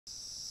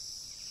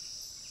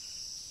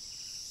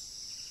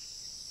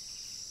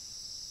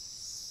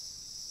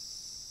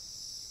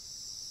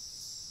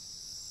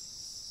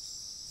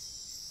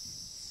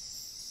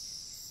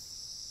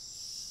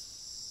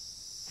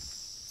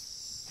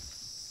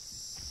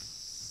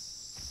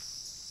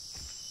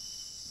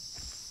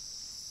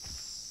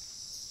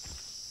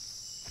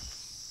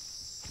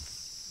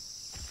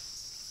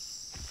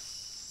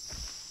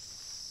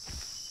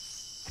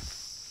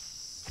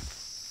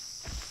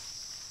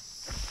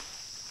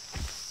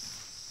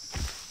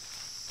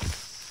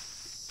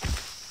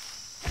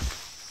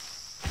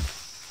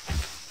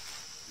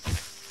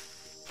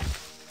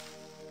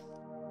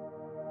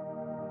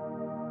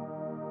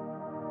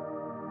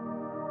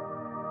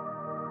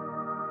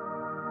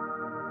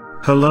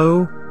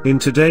Hello, in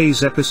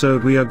today's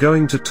episode we are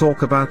going to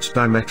talk about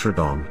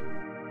Dimetrodon.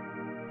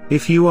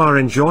 If you are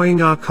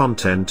enjoying our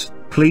content,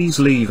 please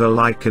leave a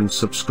like and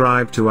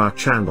subscribe to our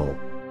channel.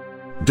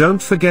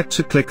 Don't forget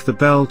to click the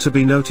bell to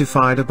be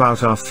notified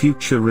about our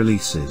future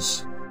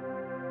releases.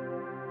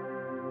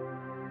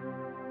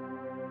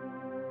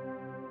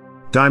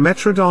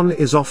 Dimetrodon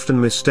is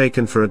often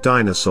mistaken for a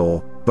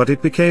dinosaur, but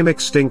it became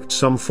extinct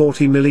some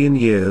 40 million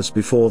years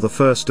before the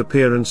first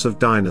appearance of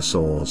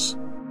dinosaurs.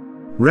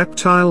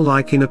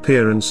 Reptile-like in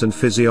appearance and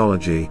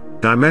physiology,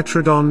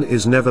 Dimetrodon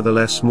is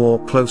nevertheless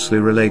more closely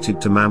related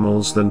to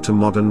mammals than to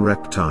modern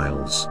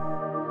reptiles.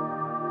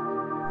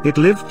 It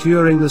lived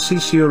during the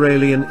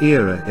Cisuralian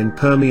era in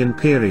Permian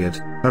period,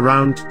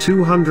 around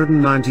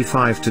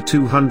 295 to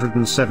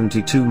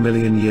 272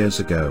 million years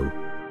ago.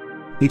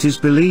 It is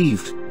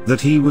believed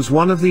that he was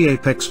one of the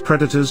apex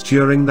predators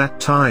during that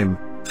time,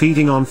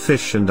 feeding on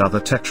fish and other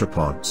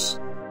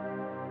tetrapods.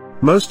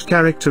 Most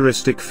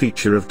characteristic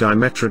feature of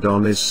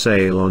Dimetrodon is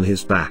sail on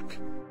his back.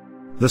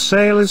 The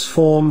sail is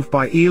formed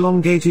by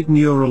elongated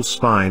neural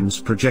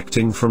spines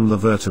projecting from the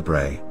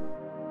vertebrae.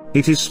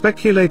 It is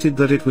speculated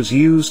that it was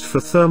used for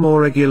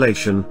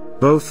thermoregulation,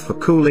 both for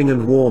cooling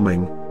and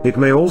warming. It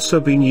may also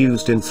be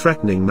used in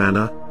threatening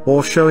manner,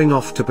 or showing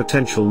off to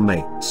potential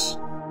mates.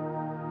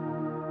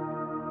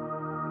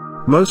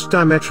 Most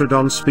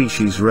Dimetrodon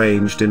species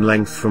ranged in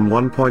length from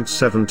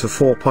 1.7 to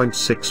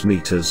 4.6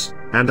 meters,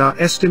 and are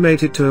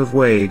estimated to have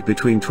weighed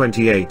between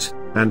 28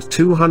 and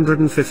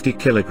 250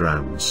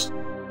 kilograms.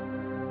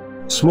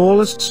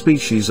 Smallest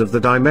species of the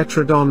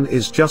Dimetrodon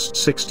is just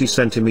 60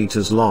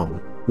 centimeters long,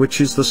 which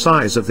is the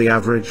size of the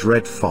average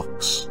red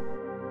fox.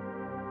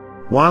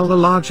 While the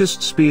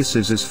largest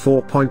species is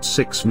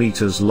 4.6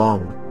 meters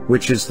long,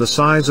 which is the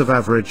size of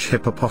average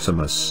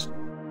hippopotamus.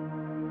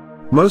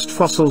 Most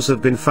fossils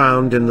have been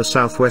found in the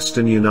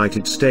southwestern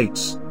United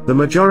States, the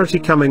majority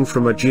coming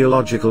from a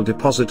geological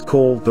deposit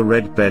called the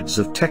Red Beds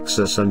of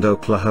Texas and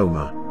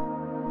Oklahoma.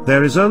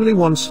 There is only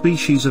one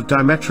species of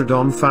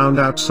Dimetrodon found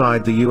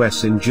outside the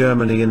US in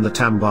Germany in the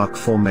Tambach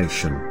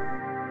Formation.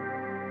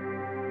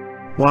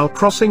 While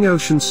crossing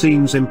ocean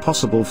seems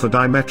impossible for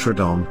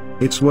Dimetrodon,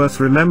 it's worth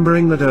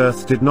remembering that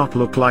Earth did not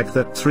look like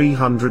that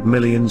 300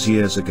 million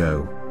years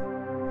ago.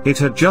 It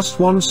had just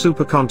one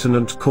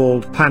supercontinent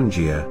called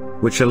Pangaea,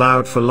 which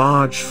allowed for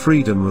large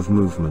freedom of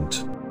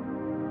movement.